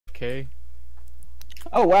okay.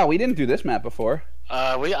 Oh wow, we didn't do this map before.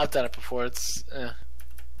 I've done it before. It's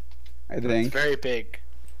I think. very big.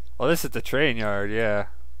 Well, this is the train yard, yeah.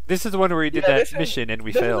 This is the one where we did Yeah, that mission and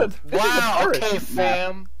we failed. Wow. Okay,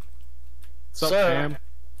 fam. What's up, Sir. fam?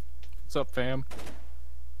 What's up, fam?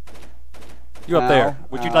 You up there?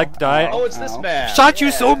 Would you like to die? Oh, it's this map. Shot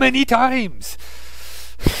you so many times.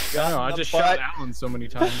 I just shot Alan so many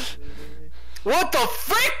times. What the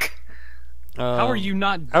frick? How are you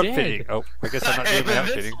not dead? Outfitting. Oh, I guess I'm not doing my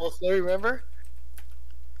outfitting. Invincible, sir, remember?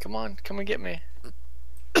 Come on, come and get me.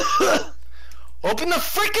 Open the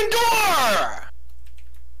freaking door!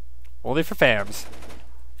 Only for fams.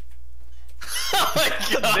 Oh my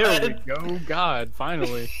god! There we go. God,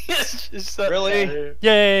 finally. Really?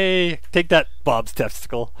 Yay! Take that, Bob's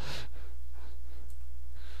testicle.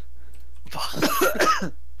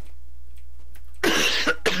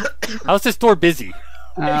 How's this door busy?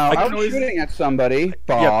 I was shooting at somebody,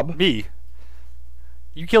 Bob. Yeah, me.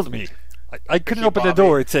 You killed me. I couldn't open the Bobby.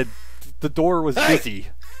 door. It said the door was busy.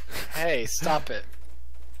 Hey, stop it.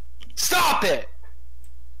 Stop it!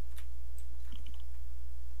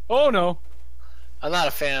 Oh no. I'm not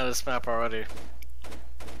a fan of this map already.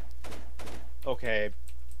 Okay.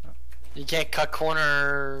 You can't cut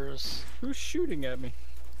corners. Who's shooting at me?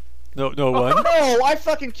 No one. No, I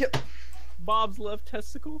fucking killed. Bob's left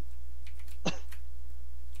testicle?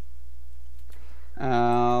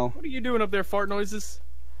 Oh, What are you doing up there, fart noises?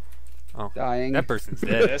 Oh, dying. that person's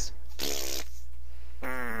dead. This.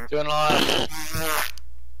 Doing a lot of...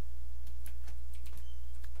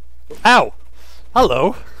 Ow!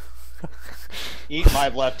 Hello. Eat my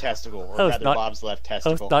left testicle, or I was rather not- Bob's left I was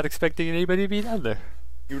testicle. not expecting anybody to be down there.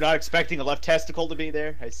 You're not expecting a left testicle to be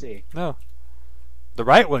there? I see. No. The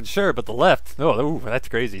right one, sure, but the left. No, ooh, that's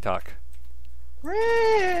crazy talk.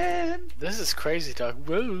 Ren! This is crazy talk.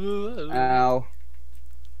 Ow.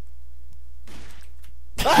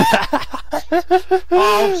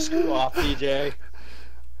 Oh, screw off, DJ.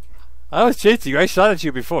 I was chasing you. I shot at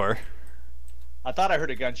you before. I thought I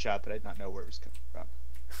heard a gunshot, but I did not know where it was coming from.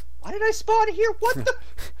 Why did I spawn here? What the?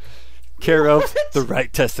 Care of What? the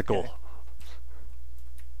right testicle.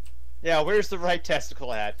 Yeah, where's the right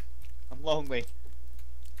testicle at? I'm lonely.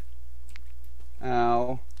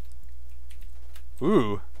 Ow.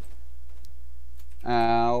 Ooh.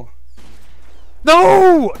 Ow.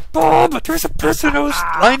 No! Bob! There's a person I was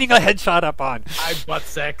lining a headshot up on. I butt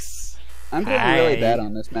sex. I'm doing Hi. really bad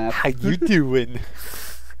on this map. How you doing?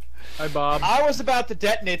 Hi, Bob. I was about to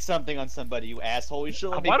detonate something on somebody, you asshole. You should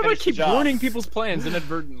let me Why do I finish the keep job. ruining people's plans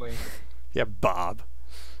inadvertently? Yeah, Bob.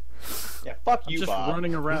 Yeah, fuck I'm you, just Bob.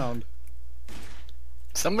 running around.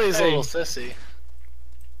 Somebody's a Hey. little sissy.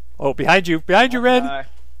 Oh, behind you, Red.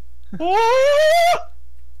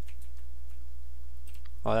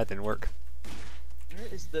 Oh, that didn't work. Where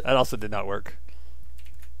is the... That also did not work.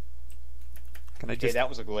 Can I Okay, just? that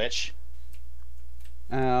was a glitch.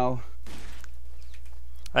 Ow.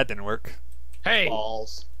 That didn't work. Hey,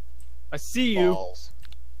 Balls. I see you. Balls.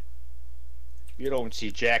 You don't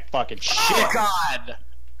see jack fucking shit. Oh god!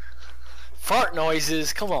 Fart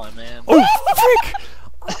noises, come on, man. Oh, frick!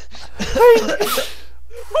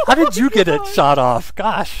 How did you get it shot off?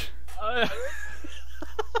 Gosh.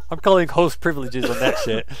 I'm calling host privileges on that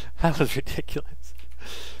shit. That was ridiculous.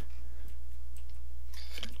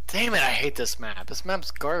 Damn it, I hate this map. This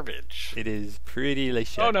map's garbage. It is pretty like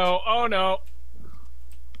shit. Oh no! Oh no!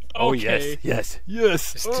 Oh Okay. yes.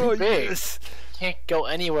 It's Oh too big. yes. Can't go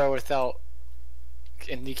anywhere without...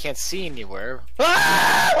 And you can't see anywhere.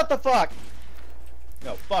 Ah, what the fuck?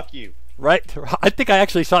 No, fuck you. Right. I think I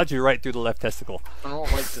actually shot you right through the left testicle, I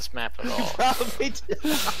don't like this map at all. Probably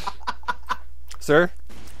did. sir.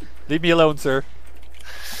 Leave me alone, sir.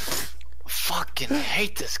 Fucking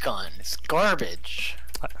hate this gun. It's garbage.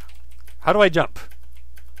 How do I jump?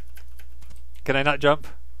 Can I not jump?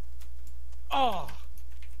 Oh!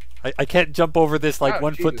 I can't jump over this like Oh,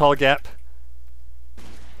 1 foot Jesus. tall gap.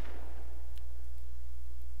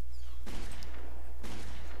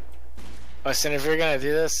 Listen, if you're gonna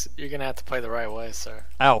do this, you're gonna have to play the right way, sir.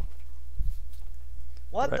 Ow.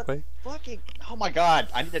 What Right the way? fucking... Oh my god,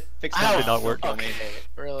 I need to fix Ow. that. did not work. Okay,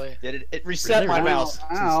 really? Did it? It reset Really? my Ow, mouse.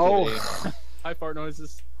 ow. sensitivity. Hi, fart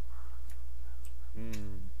noises.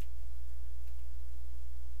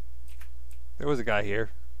 There was a guy here.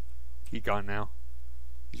 He's gone now.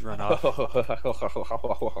 He's run off.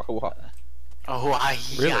 Oh, I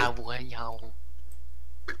Really?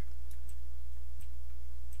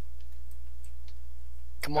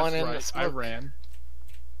 Come on That's in. right, Let's I smoke. ran.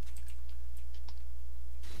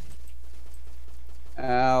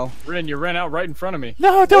 Ow. Ren, you ran out right in front of me.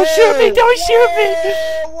 No, don't shoot me! Don't shoot me!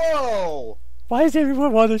 Whoa! Why does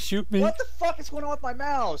everyone want to shoot me? What the fuck is going on with my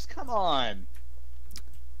mouse? Come on.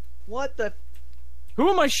 What the? Who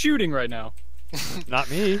am I shooting right now? Not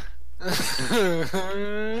me. What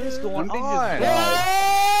is going Something on? just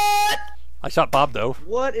died. I shot Bob though.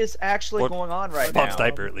 What is actually Or going on right Bob's now?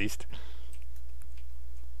 diaper at least.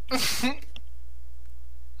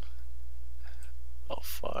 Oh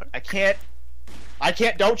fuck. I can't.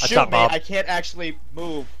 Don't shoot shot me. Bob. I can't actually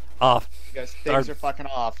move Off. because Darn. things are fucking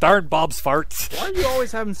off. Darn Bob's farts. Why are you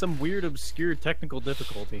always having some weird, obscure technical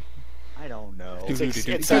difficulty? I don't know. It's He's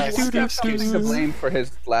to blame for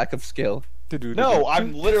his lack of skill. No,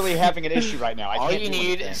 I'm literally having an issue right now. I all can't you do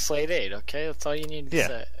need anything. is Slate 8, okay? That's all you need to Yeah.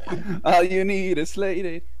 say. All you need is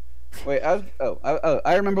Slade. Wait, I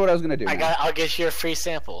remember what I was gonna do. now. I'll get you a free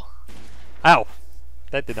sample. Ow.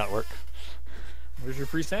 That did not work. Where's your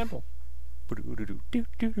free sample?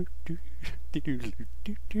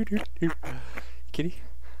 Kitty?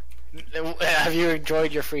 Have you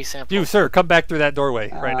enjoyed your free sample? You, sir, come back through that doorway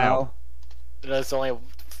right now. Ow. That's only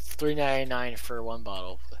 $3.99 for one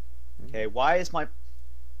bottle. Okay, why is my?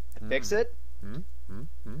 Fix it?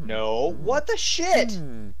 No. What the shit?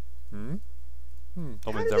 How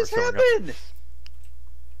did this happen?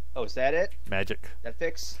 Oh, is that it? Magic. That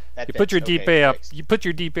fix? That You fixed. put your Okay, DPI up. fixed. You put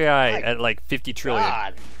your DPI My at like 50 trillion.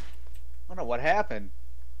 God. I don't know what happened.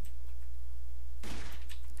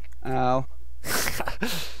 Ow.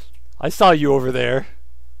 I saw you over there.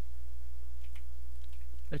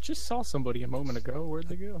 I just saw somebody a moment ago. Where'd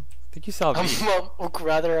they go? I think you saw me.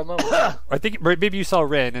 Rather a moment. I think maybe you saw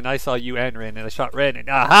Ren, and I saw you and Ren, and I shot Ren, and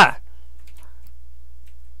aha!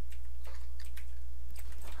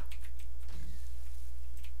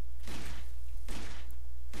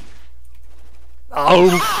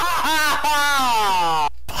 Oh!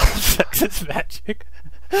 Sex is magic.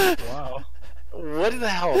 Wow. What the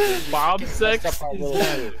hell? Bob sex Messed up our is little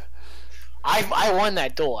dead. dude. I won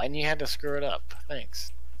that duel, and you had to screw it up.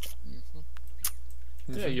 Thanks.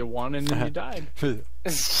 Yeah, you won and then you died.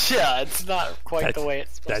 Yeah, it's not quite the way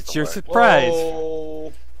it's supposed That's to your work. surprise.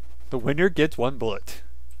 Whoa. The winner gets 1 bullet.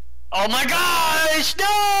 Oh my gosh!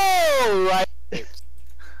 No!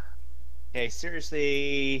 Okay,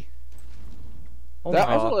 seriously. Oh That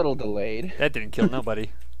my. was a little delayed. That didn't kill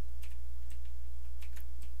nobody.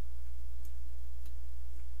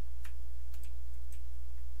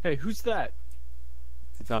 Hey, who's that?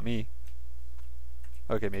 It's not me.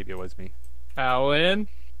 Okay, maybe it was me. Alan?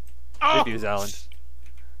 Maybe it was Alan.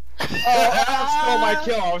 Oh, Alan stole my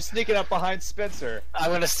kill. I was sneaking up behind Spencer.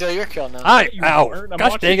 I'm gonna steal your kill now. Hi! You Ow! weren't. I'm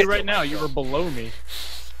Gosh watching dang you it! right now. You were below me.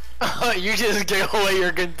 You just gave away your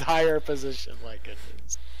entire position. My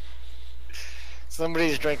goodness.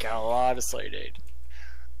 Somebody's drinking a lot of Slate Aid.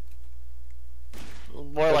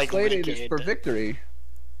 More like Slade Link is Aid. for victory.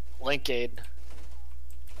 Link Aid.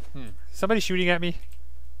 Somebody shooting at me?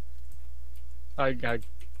 I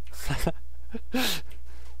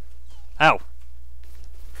Ow!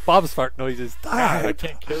 Bob's fart noises. I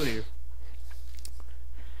can't kill you.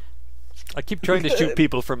 I keep trying to shoot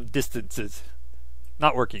people from distances.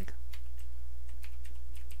 Not working.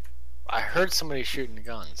 I heard somebody shooting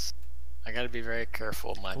guns. I gotta be very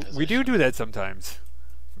careful of my position. We do that sometimes.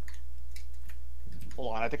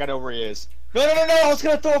 Hold on, I think I know where he is. No! I was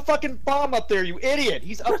gonna throw a fucking bomb up there, you idiot!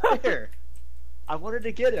 He's up there. I wanted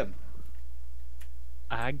to get him.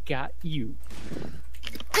 I got you.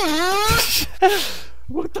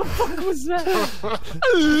 What the fuck was that?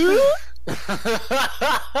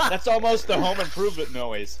 That's almost the home improvement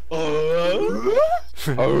noise. Oh,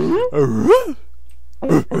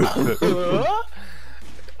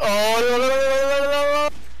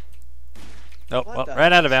 Nope, What well, the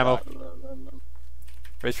ran out of ammo. fuck?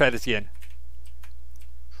 Let's try this again.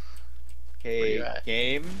 Where you Okay, at?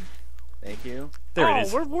 game. Thank you. There Oh, it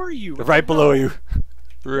is. where were you? Right below you.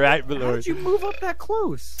 Right How below did you. you move up that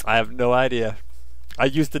close? I have no idea. I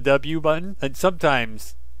use the W button and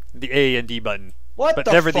sometimes the A and D button, What but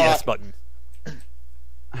the never fuck? the S button.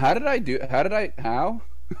 How? How?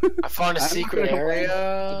 I found a I'm not secret gonna complain.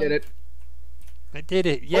 area. I did it. I did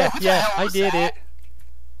it. Yeah, what the yeah, hell I was did that? it.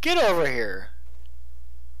 Get over here.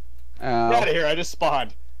 Get out Ow. of here! I just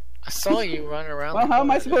spawned. I saw you run around. Well, the how am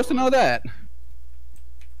I corner. supposed to know that?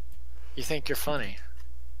 You think you're funny.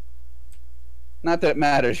 Not that it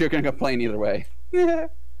matters. You're gonna complain either way. You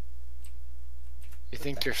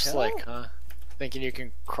think you're hell? slick, huh? Thinking you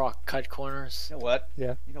can cut corners? You know what?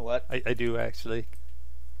 Yeah. You know what? I do actually.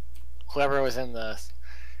 Whoever was in the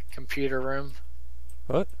computer room.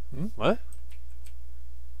 What? What?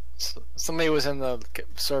 Somebody was in the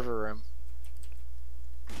server room.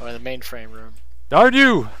 Or the mainframe room. Darn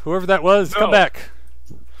you! Whoever that was, come No. back.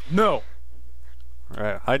 No. All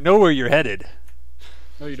right, I know where you're headed.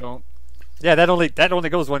 No, you don't. Yeah, that only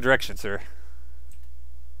goes one direction, sir.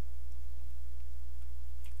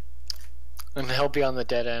 And he'll be on the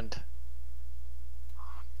dead end.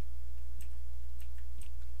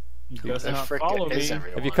 He Who does the not frick follow is me.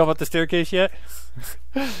 everyone? Have you come up the staircase yet?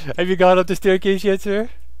 Have you gone up the staircase yet, sir?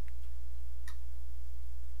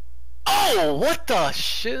 Oh, what the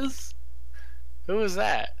shiz? Who was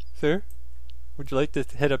that? Sir? Would you like to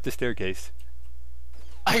head up the staircase?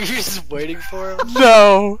 Are you just waiting for him?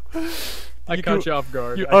 No! I You caught do- you off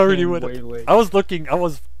guard. You I already came went way up. late. I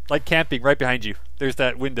was like camping right behind you. There's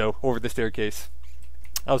that window over the staircase.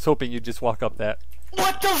 I was hoping you'd just walk up that.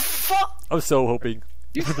 What the fuck? I was so hoping.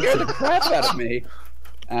 You scared the crap out of me.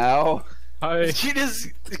 Ow. Hi. You just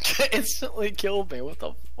instantly killed me. What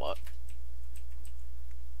the fuck?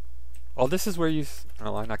 Oh, this is where you...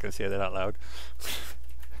 Oh, I'm not going to say that out loud.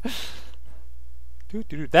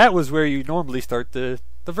 That was where you normally start the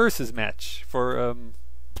versus match for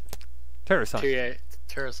Terrace Hunt.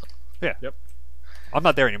 Terrace. Yeah. Yep. I'm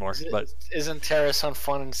not there anymore, but... Isn't Terrace Hunt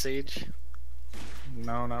fun in Siege?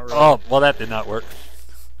 No, not really. Oh, well, that did not work.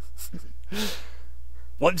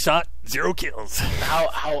 One shot, 0 kills.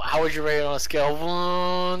 How would you rate it on a scale of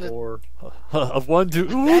 1 to... Or Of 1 to...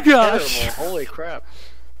 Oh, That's gosh! terrible. Holy crap.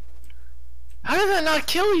 How did that not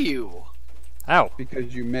kill you? Ow.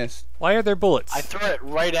 Because you missed. Why are there bullets? I threw it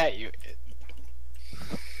right at you.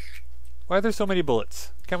 Why are there so many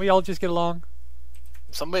bullets? Can't we all just get along?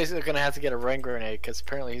 Somebody's gonna have to get a rain grenade because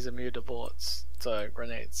apparently he's immune to bullets. To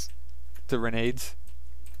grenades. To grenades?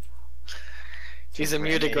 He's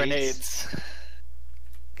immune to grenades.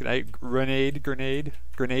 Can I... Grenade?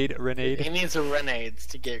 He needs a grenades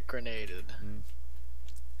to get grenaded. Mm.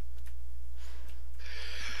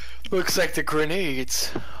 Looks like the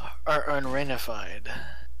grenades are unrenified.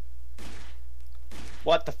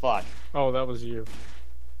 What the fuck? oh, that was you.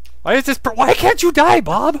 Why is this... Why can't you die,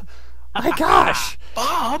 Bob? My gosh!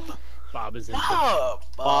 Bob? Bob is in.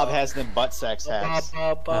 Bob has them butt sex hacks.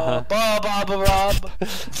 Bob. Uh-huh. Bob.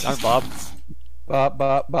 I'm Bob.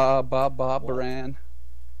 Bob Baran.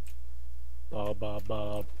 Bob.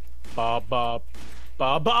 Bob. Bob.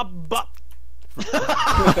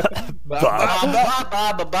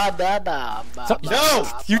 No!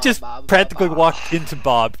 You just practically walked into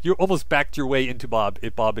Bob. You almost backed your way into Bob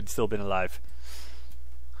if Bob had still been alive.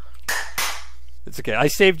 It's okay. I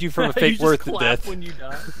saved you from a You fake just worth of clap death. when you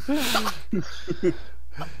die.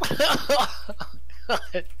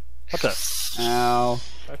 What the? Ow.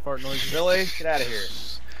 I fart noises. Really? Get out of here.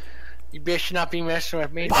 You bitch should not be messing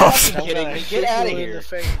with me. Bob. I'm gonna Get hit outta you in here. the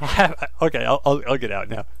face. Okay, I'll get out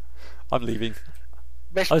now. I'm leaving.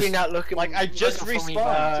 Best I was- be not looking. Like, I just looking for me, respawned,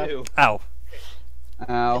 Bob. too. Ow.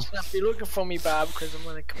 Ow. Best not be looking for me, Bob, because I'm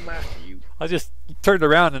gonna come after you. I just turned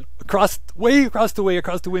around and way across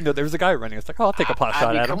the window, there was a guy running. I was like, oh, I'll take a pot shot I'll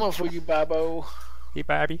at be him. coming for you, Babbo. Hey,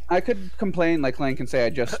 Barbie. I could complain like Link and say I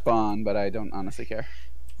just spawned, but I don't honestly care.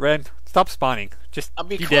 Ren, stop spawning. Just I'll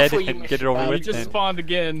be be coming dead for you, and Mr. get it over Bob. You with. just and- spawned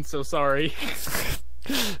again, so sorry.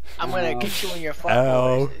 I'm gonna Ow. get you in your Ow.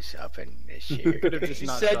 fucking voices up in this shit. Could have just You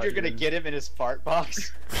not said shot you're gonna in. get him in his fart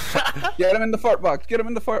box. Get him in the fart box. Get him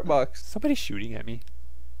in the fart box. Somebody's shooting at me.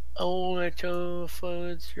 Oh, it's your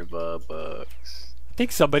fudge, your bucks. I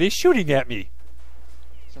think somebody's shooting at me.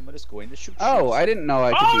 Somebody's going to shoot. Oh, you. I didn't know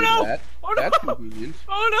I could Oh, do no! that. Oh, no! That's convenient.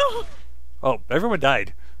 Oh Oh, everyone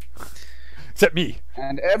died. Except me.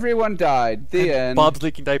 And everyone died. The end. Bob's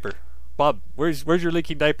leaking diaper. Bob, where's your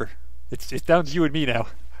leaking diaper? It's down to you and me now. no!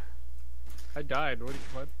 I died.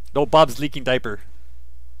 What? No, Bob's leaking diaper.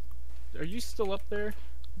 Are you still up there?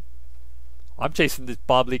 I'm chasing this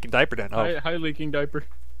Bob leaking diaper down. Oh, Hi, leaking diaper.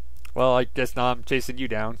 well, I guess now I'm chasing you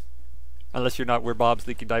down. Unless you're not where Bob's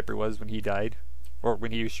leaking diaper was when he died. Or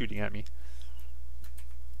when he was shooting at me.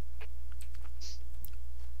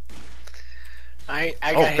 I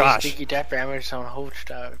Oh, got his gosh. sticky diaper. I'm just on hold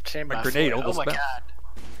stuff. My grenade Oh almost my bent. god.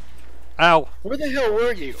 Ow. Where the hell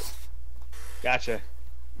were you? Gotcha.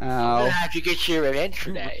 I'm gonna Ow. have to get your revenge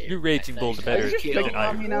for that. You raging bull the better. Thank you. Take an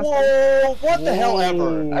eye. Whoa! What the hell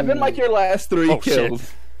ever? I've been like your last 3 Oh, kills.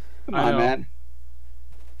 shit. Come I on, know. man.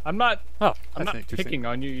 I'm not. Oh, I'm that's not interesting. picking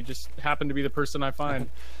on you. You just happen to be the person I find.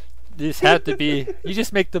 You just have to be. You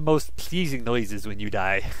just make the most pleasing noises when you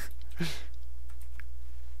die.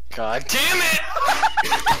 God damn it!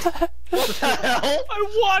 What the hell?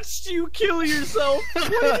 I watched you kill yourself. What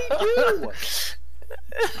did he do?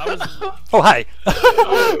 I was. Oh, hi.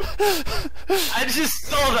 I just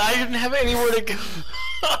saw that. I didn't have anywhere to go.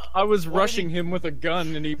 I was rushing him with a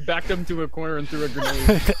gun, and he backed him to a corner and threw a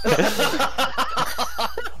grenade.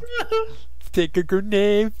 Take a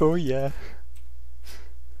grenade for ya.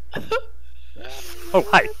 Oh,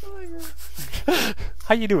 hi.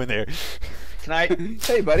 How you doing there? Can I?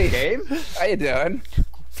 Hey, buddy. Game? How you doing?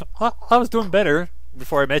 I was doing better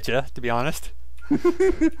before I met you, to be honest.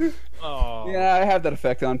 Oh. Yeah, I have that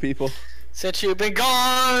effect on people. Since you've been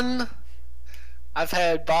gone, I've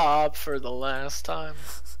had Bob for the last time.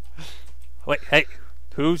 Wait, hey,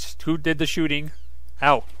 who did the shooting?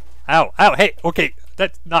 Ow, ow, ow! Hey, okay,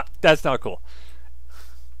 that's not cool.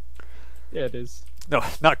 Yeah, it is. No,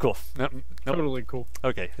 not cool. No, no. Totally cool.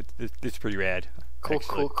 Okay, it's pretty rad. Cool,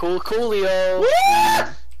 actually. coolio.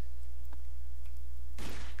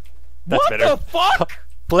 That's What better. the fuck?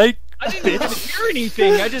 Blake, I didn't even hear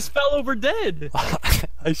anything. I just fell over dead.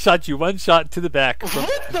 I shot you one shot to the back from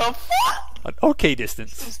What the fuck? an okay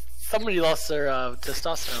distance. Somebody lost their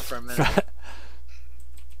testosterone for a minute.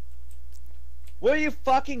 Will you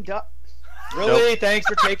fucking go? Really? Thanks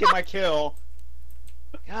for taking my kill.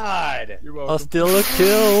 God. You're I'll welcome. steal a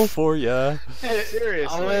kill for ya. Seriously.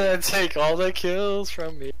 I'm gonna take all the kills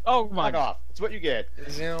from you. Oh my Fuck off. That's what you get.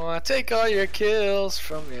 You know, I take all your kills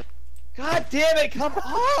from you. God damn it! Come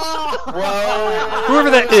on! Whoa. Whoever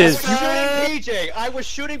that is, I was shooting PJ. I was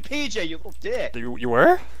shooting PJ. You little dick. You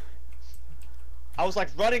were? I was like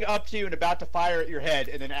running up to you and about to fire at your head,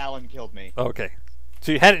 and then Alan killed me. Okay.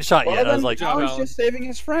 So you hadn't shot yet. I was like, I was Alan. just saving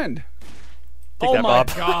his friend. take Oh that, my Bob.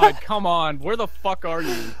 god, come on. Where the fuck are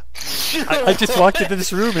you? I just walked into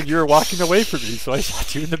this room and you were walking away from me, so I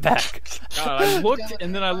shot you in the back. God, I looked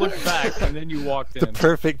and then I looked back and then you walked The in.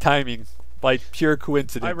 perfect timing, by pure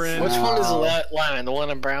coincidence. I ran. Which one is the lion? The one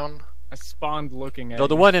in brown? I spawned looking at No,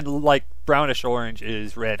 the you. one in like brownish orange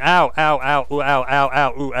is red. Ow, ow, ow, ooh, ow, ow,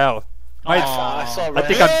 ow, ooh, ow. I Aw. saw I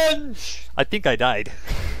think I'm- Revenge! I think I died.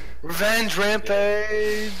 Revenge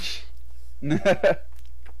Rampage.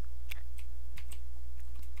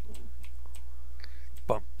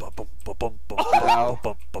 Bum, bum, bum, bum, bum, bum, Wow.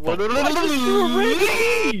 bum, bum, bum, bum.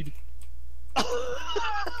 Raid!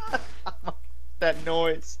 That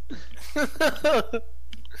noise.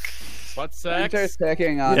 What Enter sex?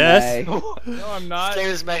 checking on Yes. my... No, I'm not.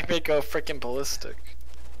 Stairs make me go freaking ballistic.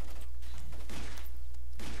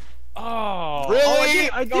 Oh, Really?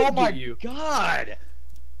 Oh, I did Oh my get you. god!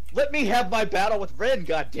 Let me have my battle with Ren,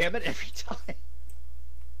 goddammit, every time.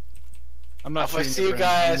 I'm not If I shooting see you at Brandon.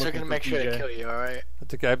 I'm guys, we're looking gonna for make sure to PJ. kill you, alright?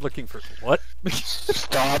 That's okay. I'm looking for what?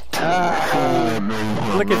 Stop.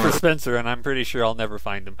 I'm looking for Spencer, and I'm pretty sure I'll never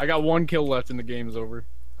find him. I got one kill left and the game's over.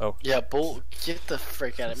 Yeah, Bull, get the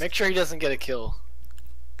frick out of it. Make sure he doesn't get a kill.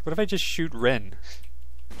 What if I just shoot Ren?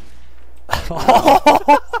 That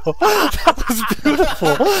was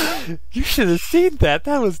beautiful. You should have seen that.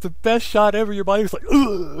 That was the best shot ever. Your body was like,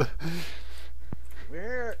 ugh.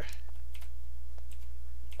 Where?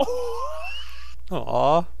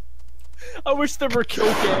 Aw. I wish there were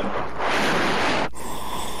kill cam.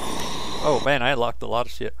 Oh man, I locked a lot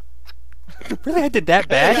of shit. Really, I did that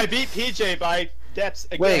Hey, I bad? beat PJ by depths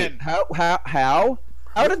again. Wait, how?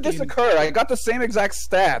 How did this occur? I got the same exact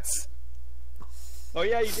stats. Oh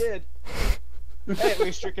yeah, you did. Hey, at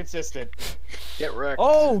least you're consistent. Get wrecked.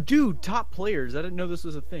 Oh, dude, top players. I didn't know this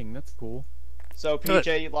was a thing. That's cool. So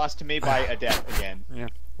PJ lost to me by a death again. Yeah.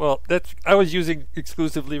 Well, I was using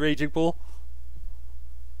exclusively Raging Bull.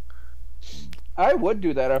 I would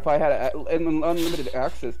do that if I had unlimited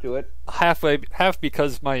access to it. Half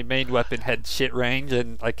because my main weapon had shit range,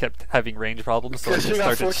 and I kept having range problems, so I Because just you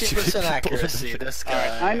got started 14% shooting people in the accuracy. face. This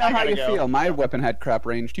Alright. guy. I know I how gotta you go. feel. My weapon had crap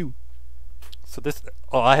range too. So this,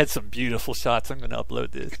 I had some beautiful shots. I'm gonna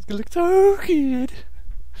upload this. It's gonna look so good.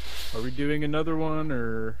 Are we doing another one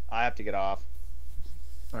or? I have to get off.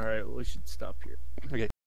 All right, we should stop here. Okay.